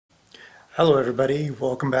Hello everybody,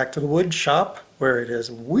 welcome back to the wood shop where it is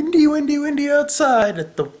windy outside.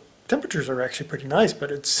 The temperatures are actually pretty nice, but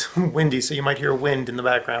it's windy, so you might hear wind in the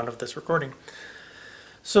background of this recording.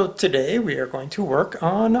 So today we are going to work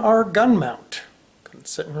on our gun mount. Gun's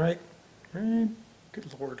sitting right, good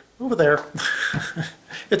lord, over there.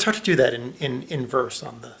 It's hard to do that in verse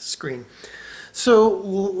on the screen. So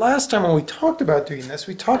last time when we talked about doing this,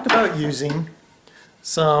 we talked about using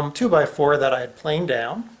some 2x4 that I had planed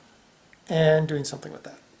down and doing something with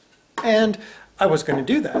that. And I was going to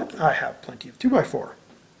do that. I have plenty of 2x4.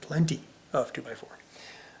 Plenty of 2x4.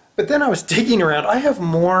 But then I was digging around. I have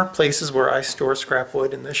more places where I store scrap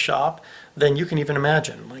wood in this shop than you can even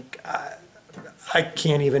imagine. Like, I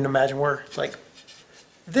can't even imagine where, like,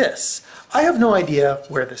 this. I have no idea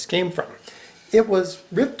where this came from. It was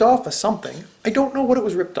ripped off of something. I don't know what it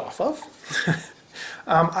was ripped off of.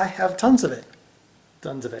 I have tons of it.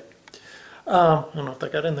 Tons of it. I don't know if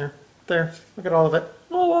that got in there. There, look at all of it.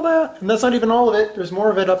 All of that. And that's not even all of it. There's more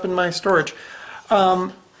of it up in my storage.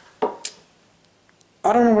 I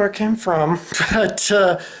don't know where it came from, but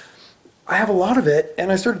I have a lot of it,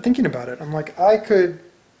 and I started thinking about it. I'm like, I could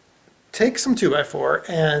take some 2x4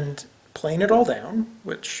 and plane it all down,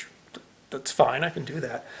 which that's fine, I can do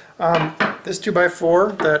that. This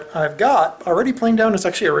 2x4 that I've got already planed down is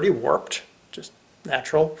actually already warped, just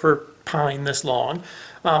natural for pine this long,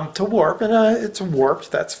 to warp, and it's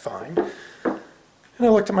warped, that's fine. And I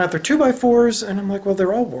looked at my other 2x4s, and I'm like, well,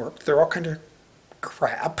 they're all warped. They're all kind of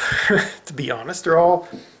crap, to be honest. They're all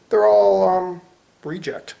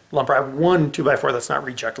reject lumber. I have one 2x4 that's not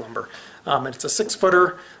reject lumber, and it's a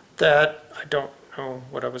 6-footer that I don't know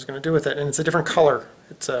what I was going to do with it, and it's a different color.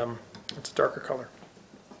 It's a darker color.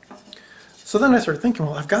 So then I started thinking,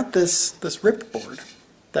 well, I've got this ripped board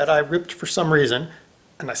that I ripped for some reason,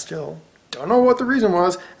 and I still don't know what the reason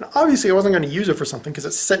was. And obviously I wasn't going to use it for something because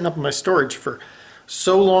it's sitting up in my storage for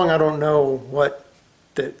so long I don't know what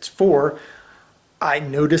it's for. I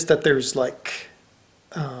noticed that there's like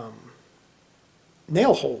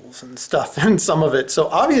nail holes and stuff in some of it. So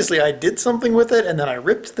obviously I did something with it, and then I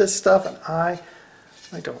ripped this stuff, and I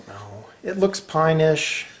don't know. It looks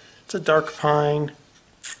pine-ish. It's a dark pine.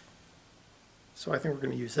 So I think we're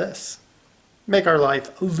going to use this. Make our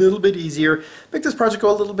life a little bit easier, make this project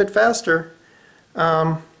go a little bit faster.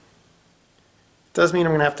 Does mean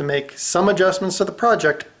I'm going to have to make some adjustments to the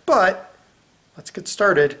project, but let's get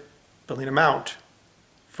started building a mount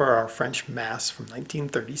for our French Mass from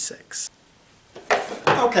 1936.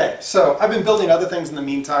 Okay, so I've been building other things in the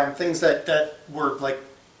meantime, things that were like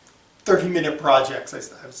 30-minute projects.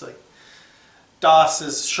 I was like, Doss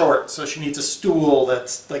is short, so she needs a stool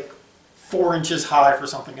that's like 4 inches high for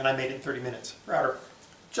something, and I made it in 30 minutes, router,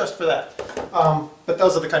 just for that. But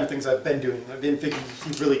those are the kind of things I've been doing. I've been thinking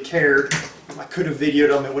he really cared. I could have videoed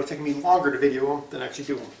them. It would have taken me longer to video them than actually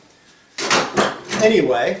do them.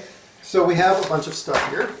 Anyway, so we have a bunch of stuff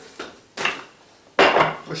here.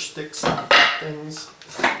 Push sticks, things.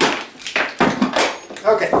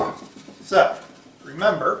 Okay, so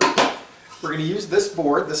remember, we're going to use this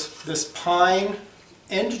board, this pine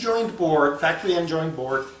end-joined board, factory end-joined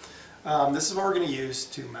board. This is what we're going to use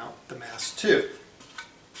to mount the Mass to.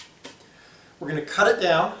 We're going to cut it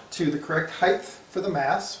down to the correct height for the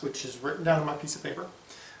Mass, which is written down on my piece of paper,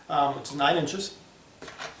 which is 9 inches.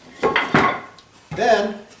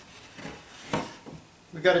 Then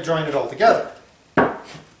we've got to join it all together.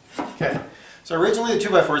 Okay, so originally the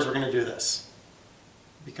 2x4s were going to do this,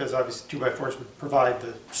 because obviously 2x4s would provide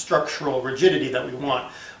the structural rigidity that we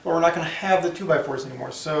want, but we're not going to have the 2x4s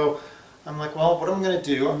anymore. So I'm like, well, what am I going to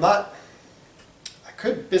do? I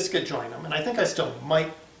could biscuit join them, and I think I still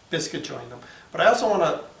might biscuit join them, but I also want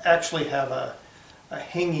to actually have a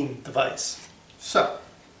hanging device. So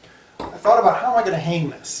I thought about how am I going to hang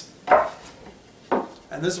this?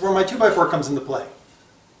 And this is where my 2x4 comes into play.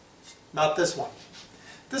 Not this one.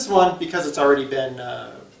 This one, because it's already been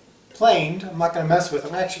planed, I'm not going to mess with.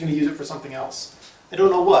 I'm actually going to use it for something else. I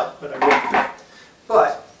don't know what, but I will.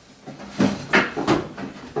 But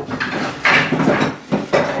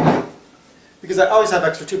because I always have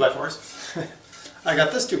extra 2x4s, I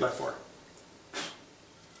got this 2x4. A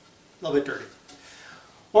little bit dirty.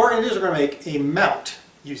 What we're going to do is we're going to make a mount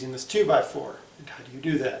using this 2x4. And how do you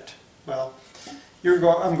do that? Well,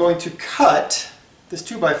 I'm going to cut this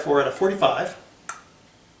 2x4 at a 45,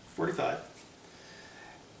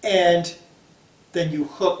 and then you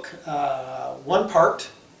hook one part,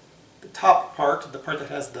 the top part, the part that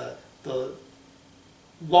has the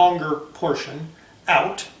longer portion,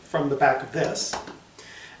 out from the back of this,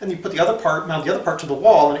 and you put the other part, mount the other part to the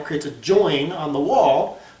wall, and it creates a join on the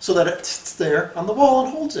wall so that it sits there on the wall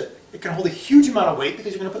and holds it. It can hold a huge amount of weight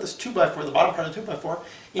because you're going to put this 2x4, the bottom part of the 2x4,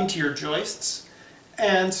 into your joists.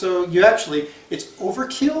 And so you actually, it's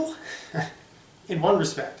overkill in one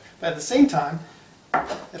respect. But at the same time,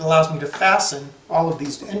 it allows me to fasten all of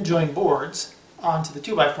these end joint boards onto the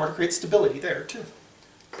 2x4 to create stability there too.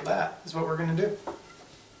 So that is what we're going to do.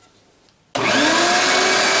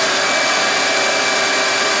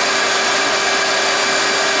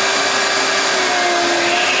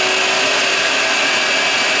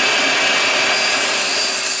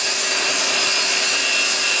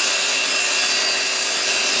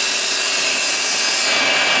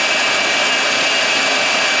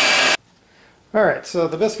 Alright, so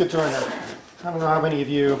the biscuit joiner. I don't know how many of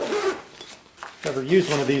you ever used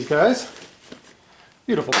one of these guys.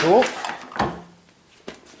 Beautiful tool.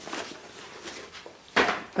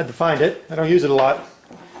 Had to find it. I don't use it a lot.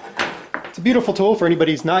 It's a beautiful tool for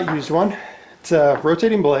anybody who's not used one. It's a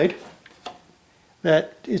rotating blade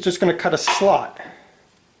that is just going to cut a slot.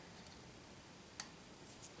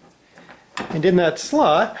 And in that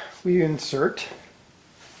slot, we insert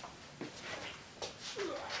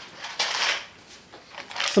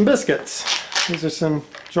some biscuits. These are some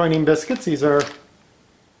joining biscuits. These are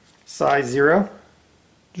size 0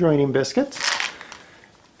 joining biscuits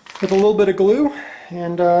with a little bit of glue,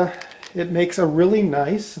 and it makes a really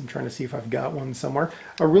nice, I'm trying to see if I've got one somewhere,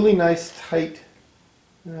 a really nice tight,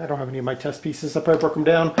 I don't have any of my test pieces, I probably broke them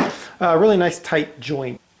down, a really nice tight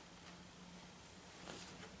joint.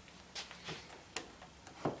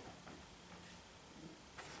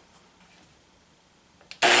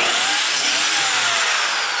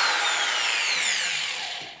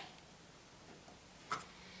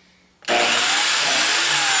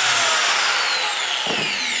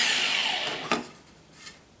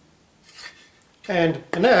 And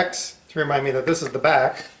connects to remind me that this is the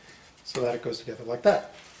back, so that it goes together like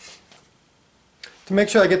that. To make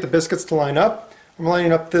sure I get the biscuits to line up, I'm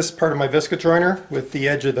lining up this part of my biscuit joiner with the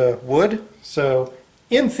edge of the wood. So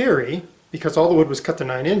in theory, because all the wood was cut to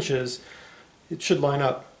 9 inches, it should line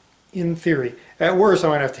up in theory. At worst, I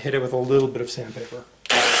might have to hit it with a little bit of sandpaper.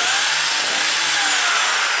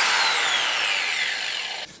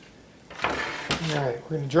 Alright,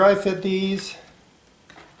 we're going to dry fit these.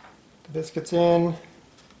 Biscuits in,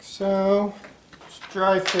 so just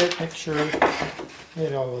dry fit, make sure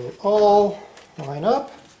it all line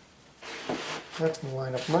up. That's going to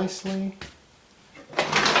line up nicely.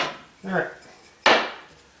 Alright,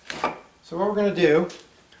 so what we're going to do,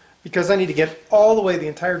 because I need to get all the way the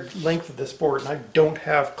entire length of this board and I don't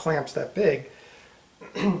have clamps that big,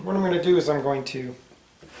 what I'm going to do is I'm going to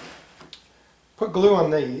put glue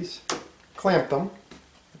on these, clamp them,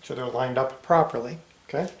 make sure they're lined up properly,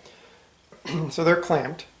 okay? So they're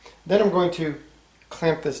clamped. Then I'm going to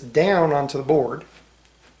clamp this down onto the board,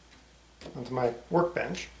 onto my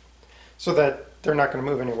workbench, so that they're not going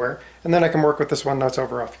to move anywhere. And then I can work with this one that's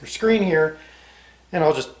over off your screen here, and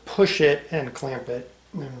I'll just push it and clamp it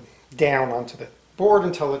down onto the board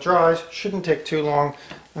until it dries. Shouldn't take too long.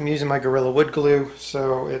 I'm using my Gorilla Wood glue,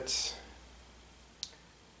 so it's,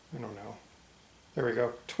 I don't know, there we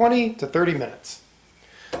go, 20 to 30 minutes.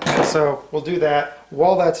 So we'll do that.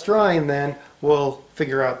 While that's drying, then we'll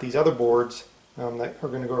figure out these other boards that are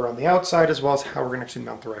going to go around the outside, as well as how we're going to actually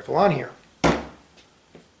mount the rifle on here.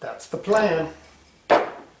 That's the plan.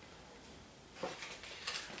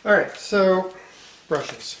 Alright, so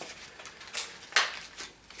brushes.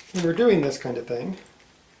 When we're doing this kind of thing,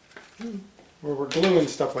 where we're gluing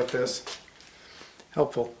stuff like this,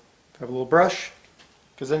 helpful to have a little brush,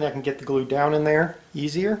 because then I can get the glue down in there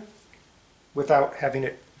easier without having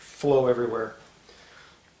it flow everywhere.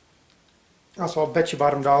 Also, I'll bet you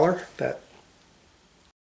bottom dollar that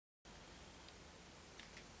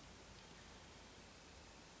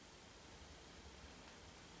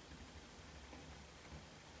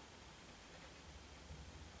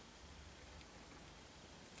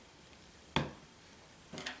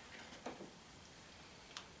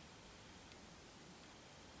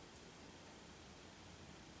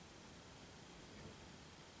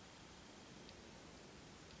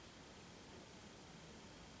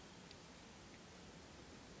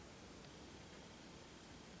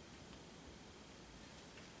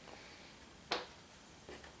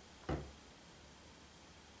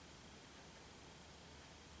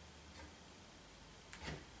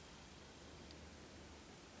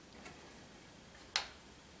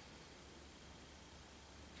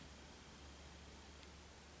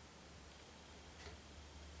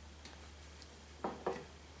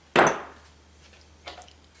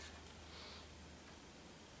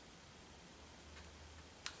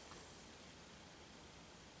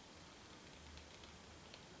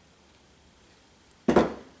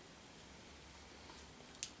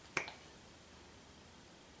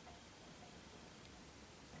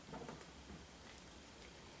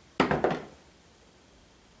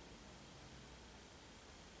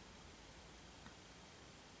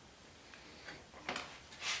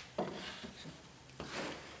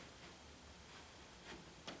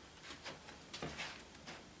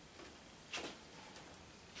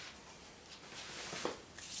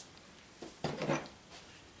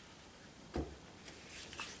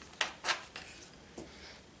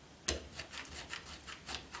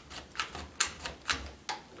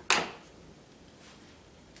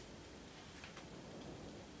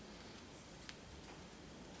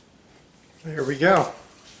There we go.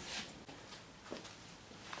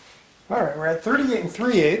 All right, we're at 38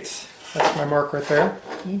 3/8. That's my mark right there.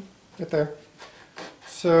 Right there.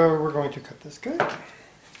 So we're going to cut this guy.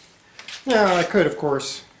 Now I could, of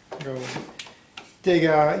course, go dig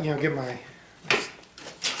out, get my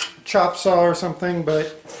chop saw or something,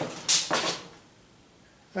 but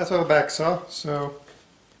that's a back saw, so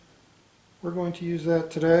we're going to use that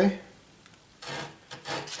today.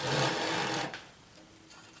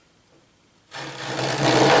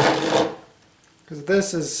 Because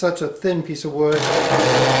this is such a thin piece of wood,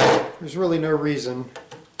 there's really no reason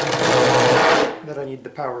that I need the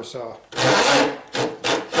power saw.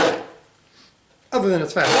 Other than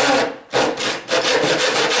it's fast.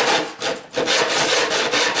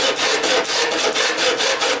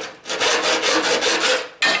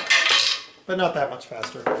 But not that much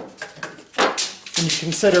faster. When you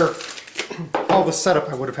consider all the setup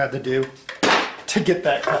I would have had to do to get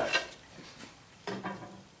that cut.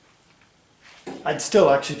 I'd still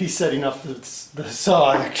actually be setting up the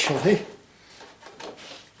saw, actually.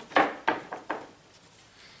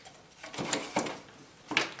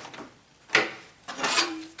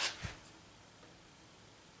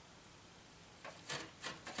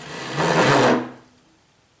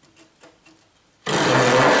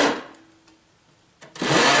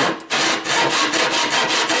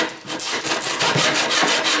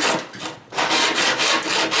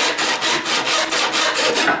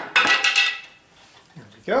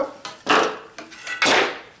 Go.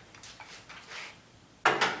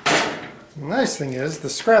 The nice thing is,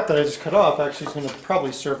 the scrap that I just cut off actually is going to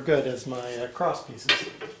probably serve good as my cross pieces.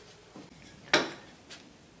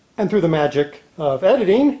 And through the magic of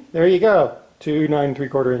editing, there you go, 2 9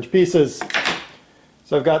 3/4 inch pieces.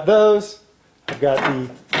 So I've got those, I've got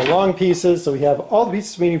the long pieces, so we have all the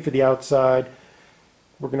pieces we need for the outside.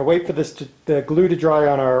 We're going to wait for the glue to dry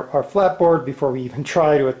on our flat board before we even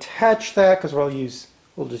try to attach that, because we'll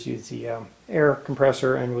just use the air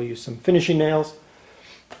compressor and we'll use some finishing nails.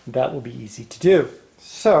 That will be easy to do.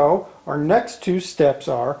 So our next two steps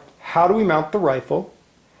are how do we mount the rifle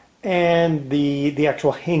and the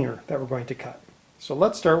actual hanger that we're going to cut. So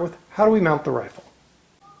let's start with how do we mount the rifle.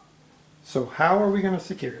 So how are we going to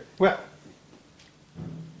secure it? Well,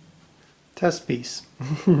 test piece.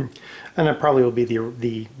 And that probably will be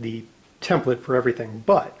the template for everything,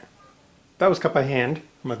 but that was cut by hand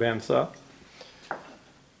on my bandsaw.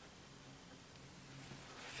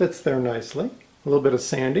 Fits there nicely. A little bit of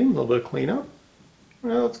sanding, a little bit of cleanup.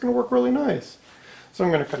 Well, it's going to work really nice. So I'm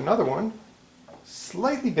going to cut another one,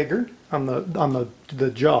 slightly bigger on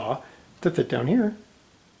the jaw to fit down here,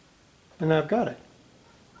 and I've got it.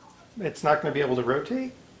 It's not going to be able to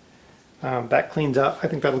rotate. That cleans up. I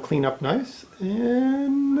think that'll clean up nice,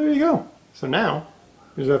 and there you go. So now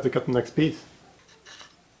we just have to cut the next piece.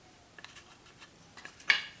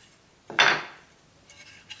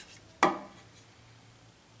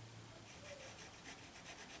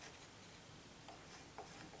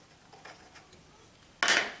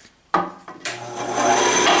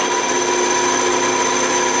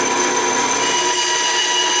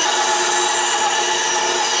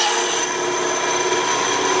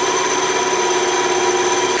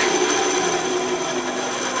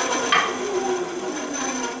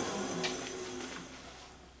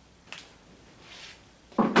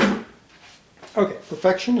 Okay,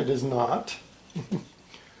 perfection it is not. In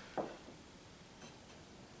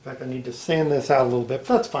fact, I need to sand this out a little bit,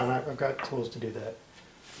 but that's fine. I've got tools to do that.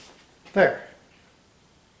 There.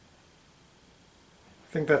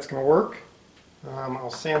 I think that's going to work. I'll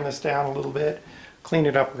sand this down a little bit, clean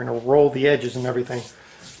it up. We're going to roll the edges and everything.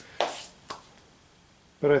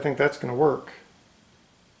 But I think that's going to work.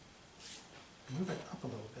 Move it up a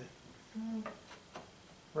little bit.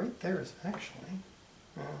 Right there is actually...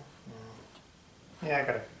 yeah,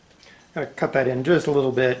 I gotta cut that in just a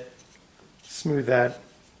little bit, smooth that.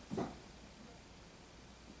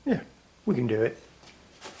 Yeah, we can do it.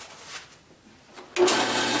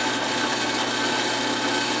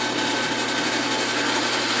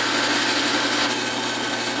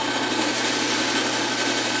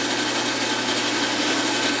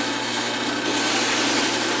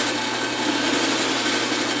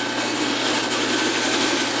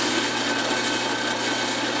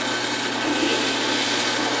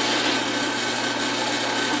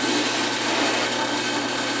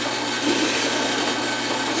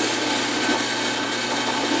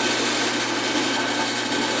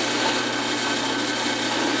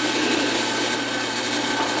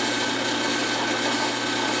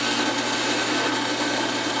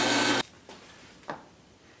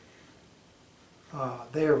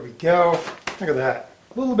 There we go. Look at that.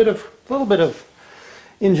 A little bit of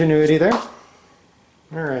ingenuity there. All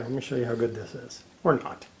right, let me show you how good this is. Or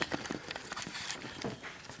not.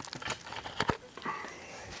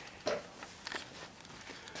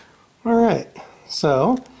 All right,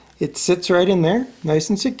 so it sits right in there, nice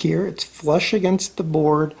and secure. It's flush against the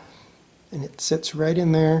board, and it sits right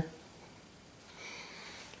in there,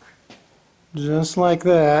 just like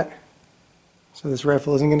that. So this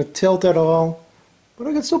rifle isn't going to tilt at all, but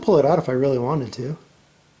I can still pull it out if I really wanted to.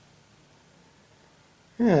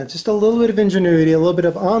 Yeah, just a little bit of ingenuity, a little bit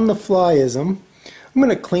of on-the-flyism. I'm going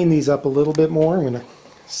to clean these up a little bit more. I'm going to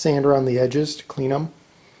sand around the edges to clean them.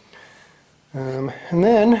 And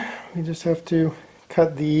then we just have to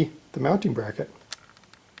cut the mounting bracket.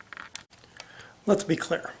 Let's be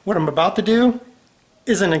clear. What I'm about to do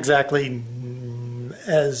isn't exactly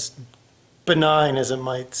as benign as it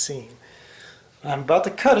might seem. I'm about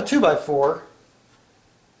to cut a 2x4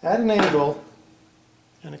 at an angle,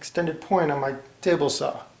 an extended point on my table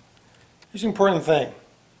saw. Here's an important thing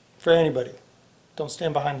for anybody. Don't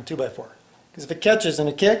stand behind the 2x4. Because if it catches and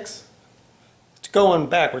it kicks, it's going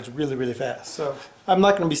backwards really, really fast. So I'm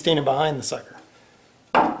not going to be standing behind the sucker.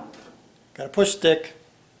 Got a push stick.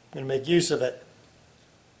 I'm going to make use of it.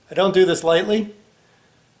 I don't do this lightly.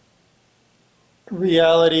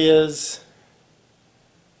 Reality is,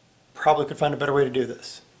 probably could find a better way to do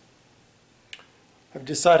this. I've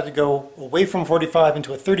decided to go away from 45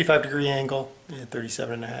 into a 35-degree angle,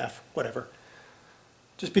 37.5, whatever.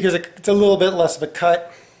 Just because it's a little bit less of a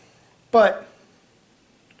cut. But,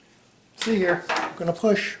 see here, we're going to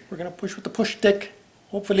push. We're going to push with the push stick.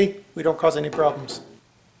 Hopefully, we don't cause any problems.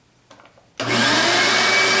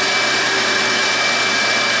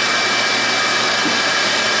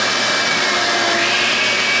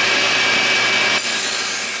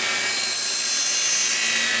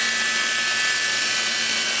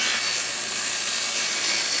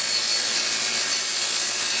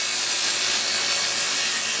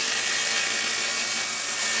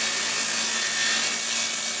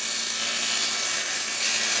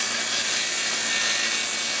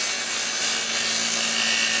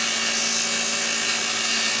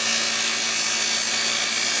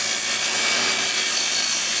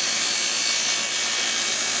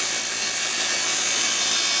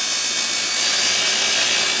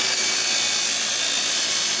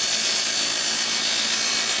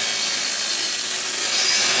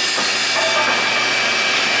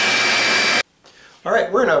 All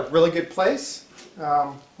right, we're in a really good place.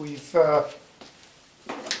 We've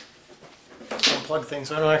unplugged things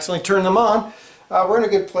so I don't accidentally turn them on. We're in a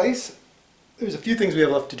good place. There's a few things we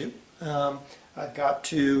have left to do. I've got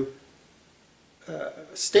to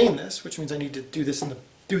stain this, which means I need to do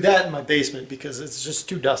that in my basement because it's just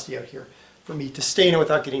too dusty out here for me to stain it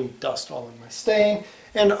without getting dust all in my stain.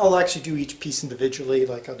 And I'll actually do each piece individually.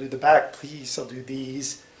 Like I'll do the back piece, I'll do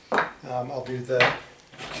these, I'll do the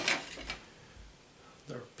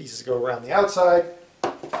pieces that go around the outside.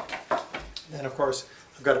 Then of course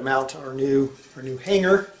I've got to mount our new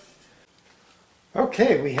hanger.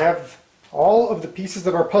 Okay, we have all of the pieces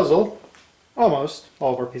of our puzzle, almost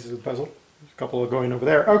all of our pieces of the puzzle. There's a couple are going over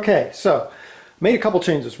there. Okay, so made a couple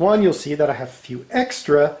changes. One, you'll see that I have a few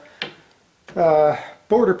extra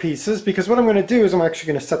border pieces because what I'm going to do is I'm actually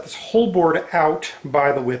going to set this whole board out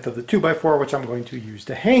by the width of the 2x4, which I'm going to use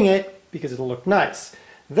to hang it because it'll look nice.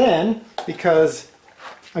 Then, because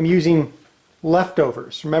I'm using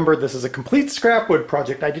leftovers. Remember, this is a complete scrap wood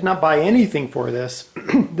project. I did not buy anything for this.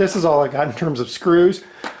 This is all I got in terms of screws.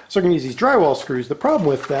 So I'm going to use these drywall screws. The problem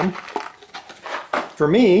with them, for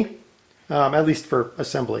me, at least for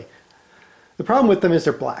assembly, the problem with them is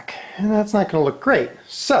they're black. And that's not going to look great.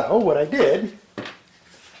 So what I did,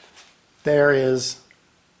 there is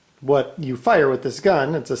what you fire with this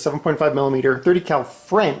gun. It's a 7.5mm 30 cal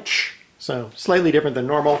French. So slightly different than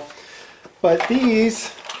normal. But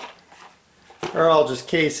these are all just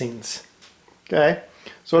casings. Okay?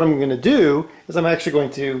 So what I'm going to do is I'm actually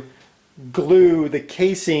going to glue the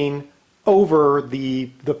casing over the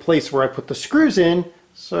place where I put the screws in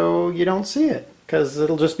so you don't see it. Because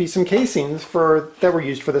it'll just be some casings that were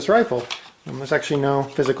used for this rifle. And there's actually no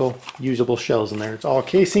physical usable shells in there. It's all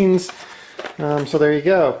casings. So there you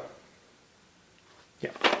go.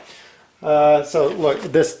 Yeah. So look,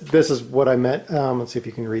 this is what I meant. Let's see if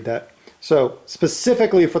you can read that. So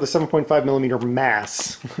specifically for the 7.5mm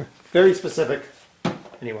mass, very specific.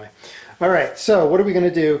 Anyway, all right. So what are we going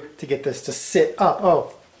to do to get this to sit up?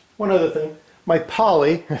 Oh, one other thing. My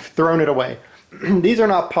poly, I've thrown it away. These are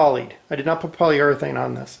not polyed. I did not put polyurethane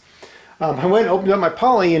on this. I went and opened up my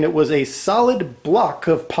poly and it was a solid block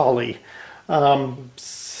of poly.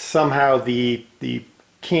 Somehow the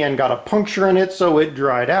can got a puncture in it, so it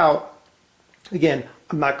dried out. Again,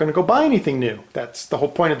 I'm not going to go buy anything new. That's the whole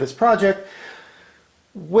point of this project.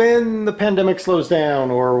 When the pandemic slows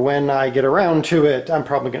down or when I get around to it,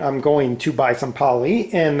 I'm going to buy some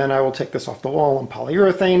poly, and then I will take this off the wall and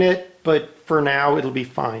polyurethane it, but for now it'll be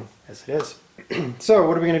fine as it is. So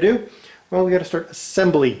what are we going to do? Well, we got to start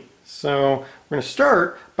assembly. So we're going to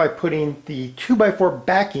start by putting the 2x4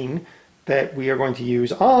 backing that we are going to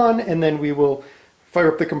use on, and then we will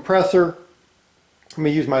fire up the compressor. I'm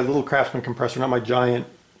going to use my little Craftsman compressor, not my giant,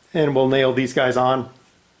 and we'll nail these guys on,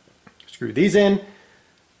 screw these in,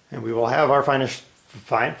 and we will have our finished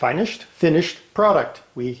product.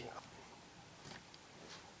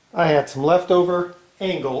 I had some leftover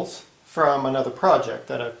angles from another project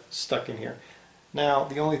that I've stuck in here. Now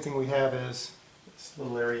the only thing we have is this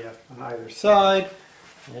little area on either side,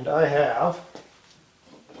 and I have,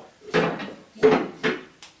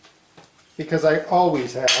 because I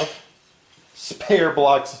always have spare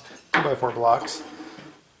blocks, 2x4 blocks.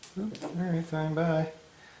 Oops, all right, fine, bye.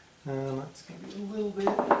 That's going to be a little bit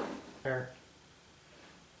there.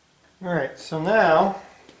 All right, so now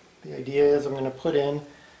the idea is I'm going to put in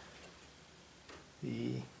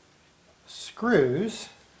the screws.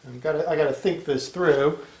 I got to think this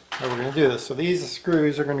through how we're going to do this. So these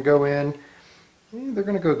screws are going to go in. They're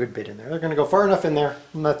going to go a good bit in there. They're going to go far enough in there.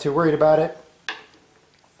 I'm not too worried about it.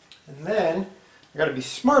 And then I got to be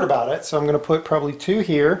smart about it, so I'm going to put probably 2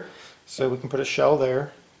 here, so we can put a shell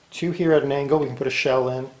there. 2 here at an angle, we can put a shell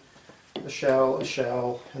in. A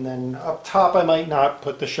shell, and then up top I might not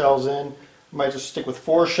put the shells in. I might just stick with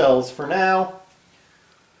 4 shells for now.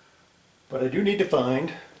 But I do need to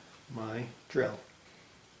find my drill.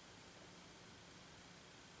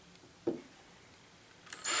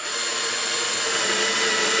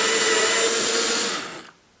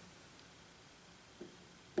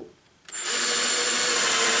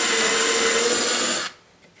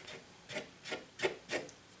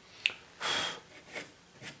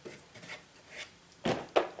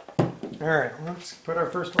 Alright, let's put our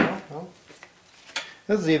first one on. Well,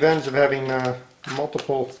 this is the advantage of having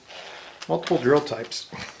multiple drill types.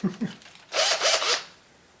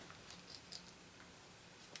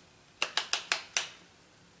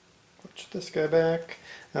 Push this guy back.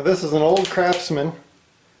 Now this is an old Craftsman,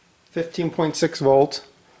 15.6 volt,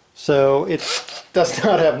 so it does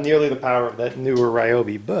not have nearly the power of that newer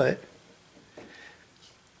Ryobi, but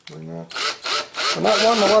we're not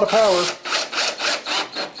wanting a lot of power.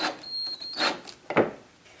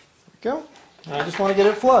 Go. I just want to get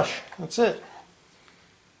it flush. That's it.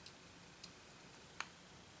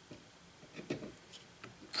 There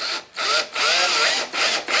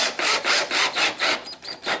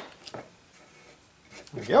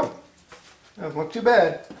we go. Doesn't look too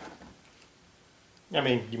bad. I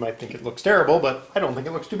mean, you might think it looks terrible, but I don't think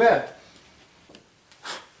it looks too bad.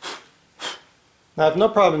 Now, I have no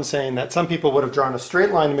problem saying that some people would have drawn a straight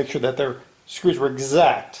line to make sure that their screws were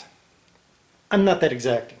exact. I'm not that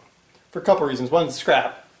exacting. For a couple reasons. One,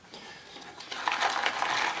 scrap.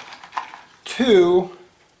 2,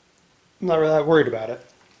 I'm not really that worried about it.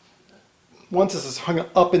 Once this is hung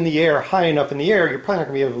up in the air, high enough in the air, you're probably not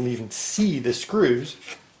going to be able to even see the screws.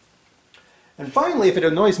 And finally, if it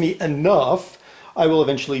annoys me enough, I will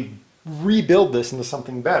eventually rebuild this into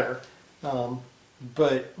something better.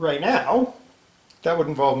 But right now, that would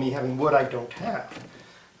involve me having wood I don't have,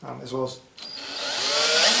 as well as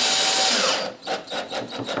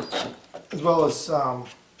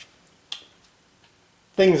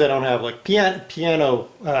things I don't have, like piano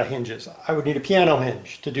hinges. I would need a piano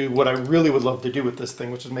hinge to do what I really would love to do with this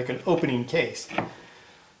thing, which is make an opening case. I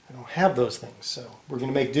don't have those things, so we're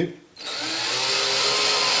going to make do.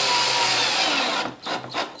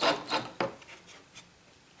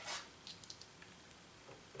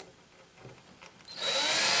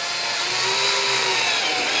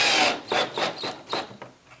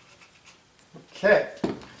 Okay,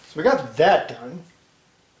 so we got that done.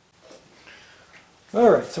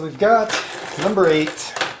 Alright, so we've got number 8,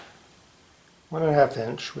 1.5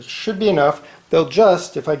 inch, which should be enough. They'll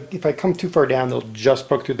just, if I come too far down, they'll just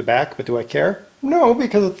poke through the back, but do I care? No,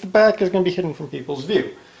 because the back is going to be hidden from people's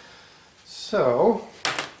view. So,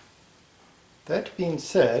 that being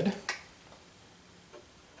said,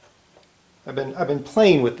 I've been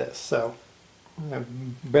playing with this, so I've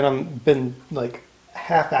been like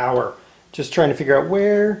half hour just trying to figure out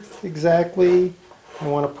where exactly I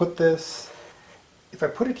want to put this. If I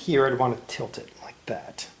put it here, I'd want to tilt it like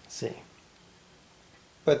that. See?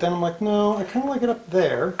 But then I'm like, no, I kind of like it up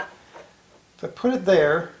there. If I put it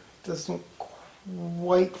there, it doesn't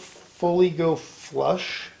quite fully go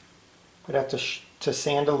flush. I'd have to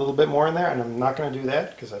sand a little bit more in there, and I'm not going to do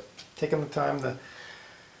that because I've taken the time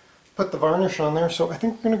put the varnish on there, so I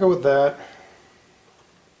think we're going to go with that.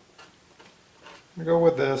 I'm going to go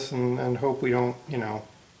with this and hope we don't, you know,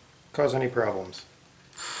 cause any problems.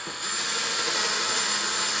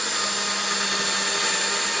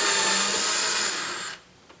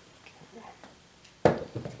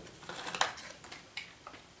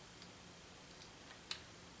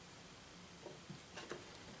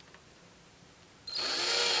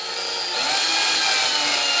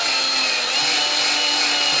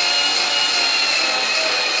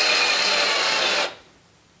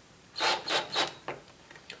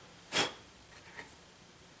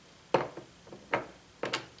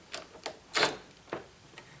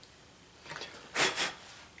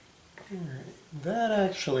 That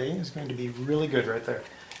actually is going to be really good right there.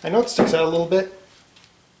 I know it sticks out a little bit.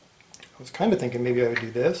 I was kind of thinking maybe I would do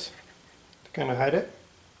this to kind of hide it.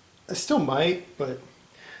 I still might, but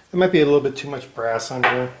there might be a little bit too much brass on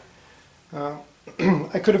here.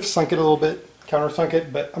 I could have sunk it a little bit, countersunk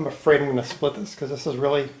it, but I'm afraid I'm going to split this because this is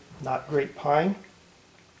really not great pine.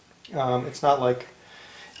 It's not like,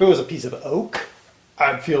 if it was a piece of oak,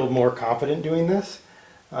 I'd feel more confident doing this,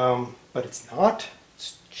 but it's not.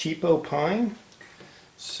 It's cheapo pine.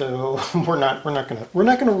 So we're not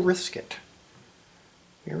gonna risk it.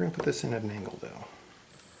 We're gonna put this in at an angle though.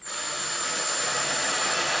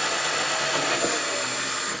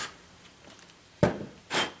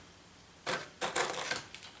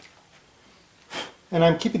 And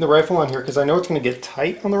I'm keeping the rifle on here because I know it's going to get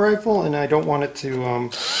tight on the rifle, and I don't want it to.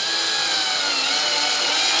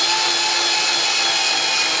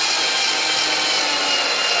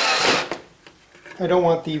 I don't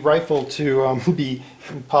want the rifle to be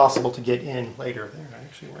impossible to get in later. There,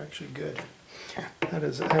 we're actually good. That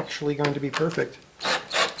is actually going to be perfect.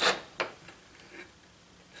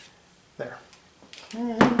 There.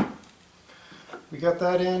 Alright. We got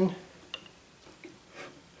that in.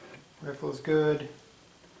 Rifle is good.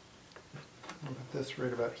 I'll put this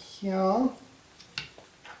right about here.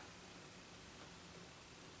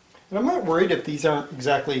 And I'm not worried if these aren't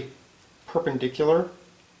exactly perpendicular.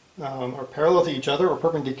 Or parallel to each other or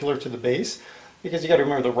perpendicular to the base, because you got to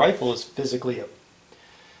remember the rifle is physically an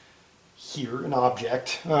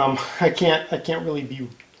object. I can't really be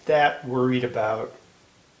that worried about,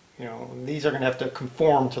 you know, these are going to have to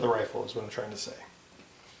conform to the rifle is what I'm trying to say.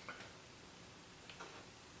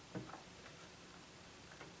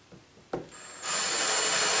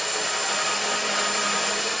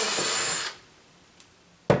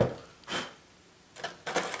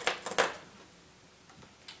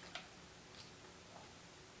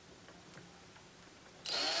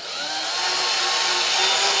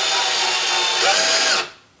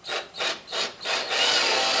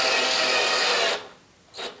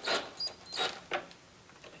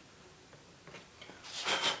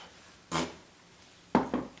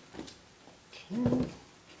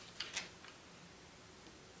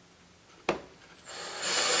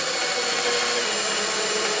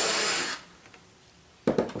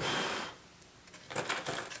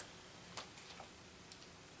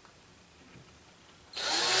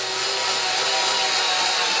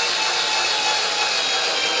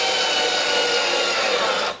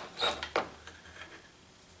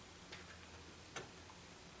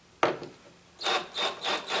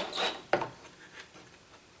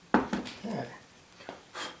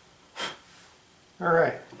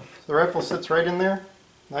 Alright, so the rifle sits right in there.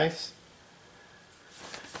 Nice.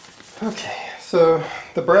 Okay, so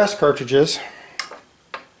the brass cartridges,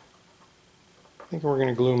 I think we're going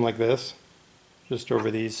to glue them like this, just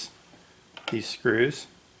over these screws.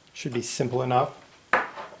 Should be simple enough. I'm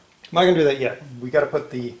not going to do that yet. We got to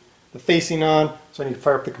put the facing on, so I need to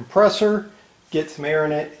fire up the compressor, get some air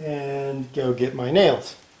in it, and go get my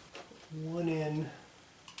nails. One in.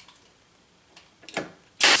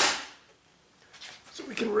 So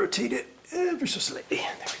we can rotate it ever so slightly.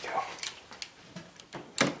 There we go.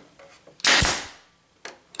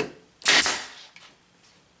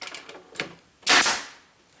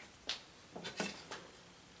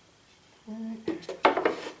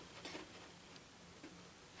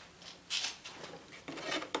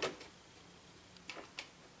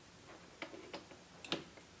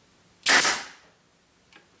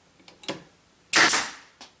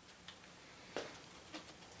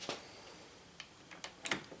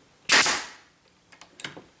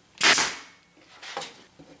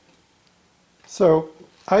 So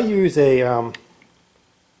I use a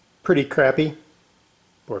pretty crappy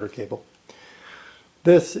border cable.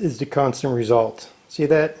 This is the constant result. See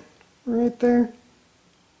that right there?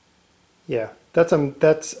 Yeah, that's a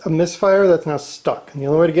misfire that's now stuck. And the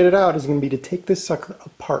only way to get it out is going to be to take this sucker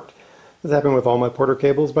apart. This happened with all my Porter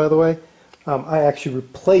cables, by the way. I actually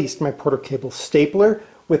replaced my Porter cable stapler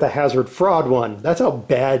with a Hazard Fraud one. That's how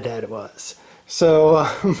bad that was. So,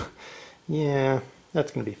 yeah,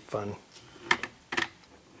 that's going to be fun.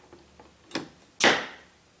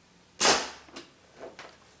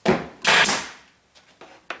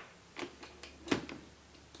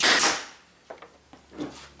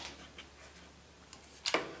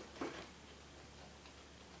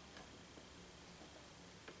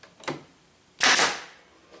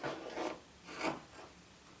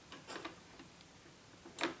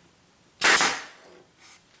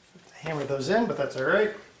 Hammer those in, but that's all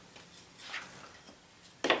right.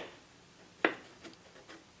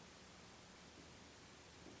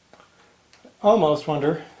 Almost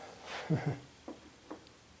wonder. Hey,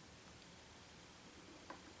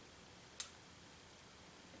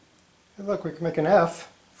 look, we can make an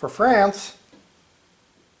F for France.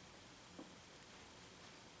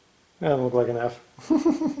 That doesn't look like an F.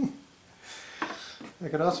 I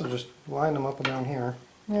could also just line them up down here.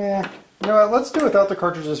 Yeah, you know what, let's do without the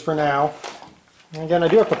cartridges for now. And again, I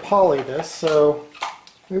do have to poly this, so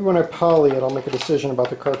maybe when I poly it, I'll make a decision about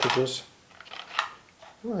the cartridges.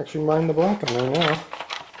 I'll actually mine the black on there now.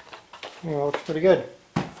 Yeah, it looks pretty good.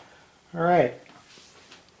 Alright.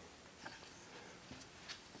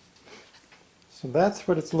 So that's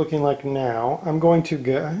what it's looking like now. I'm going to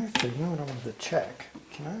go, actually, you know what I wanted to check.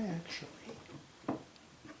 Can I actually?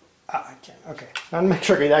 I can, okay. I want to make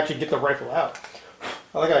sure I can actually get the rifle out.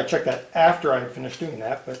 I like how I checked that after I had finished doing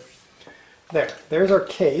that, but there's our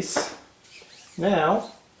case.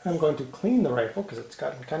 Now, I'm going to clean the rifle because it's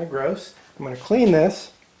gotten kind of gross. I'm going to clean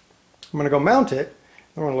this. I'm going to go mount it.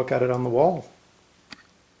 I'm going to look at it on the wall.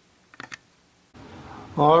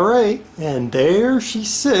 Alright, and there she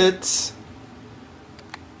sits.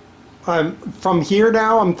 From here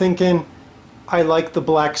now, I'm thinking I like the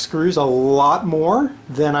black screws a lot more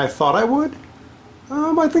than I thought I would.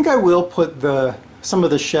 I think I will put some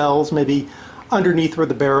of the shells maybe underneath where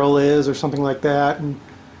the barrel is or something like that. And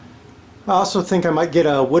I also think I might get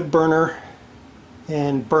a wood burner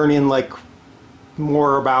and burn in like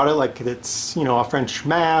more about it, like it's, you know, a French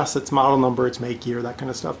mass, its model number, its make year, that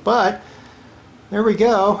kind of stuff. But there we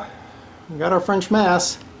go. We got our French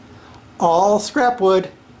mass. All scrap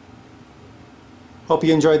wood. Hope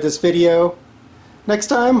you enjoyed this video. Next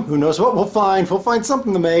time, who knows what we'll find. We'll find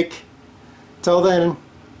something to make. Till then,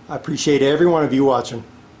 I appreciate every one of you watching.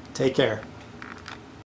 Take care.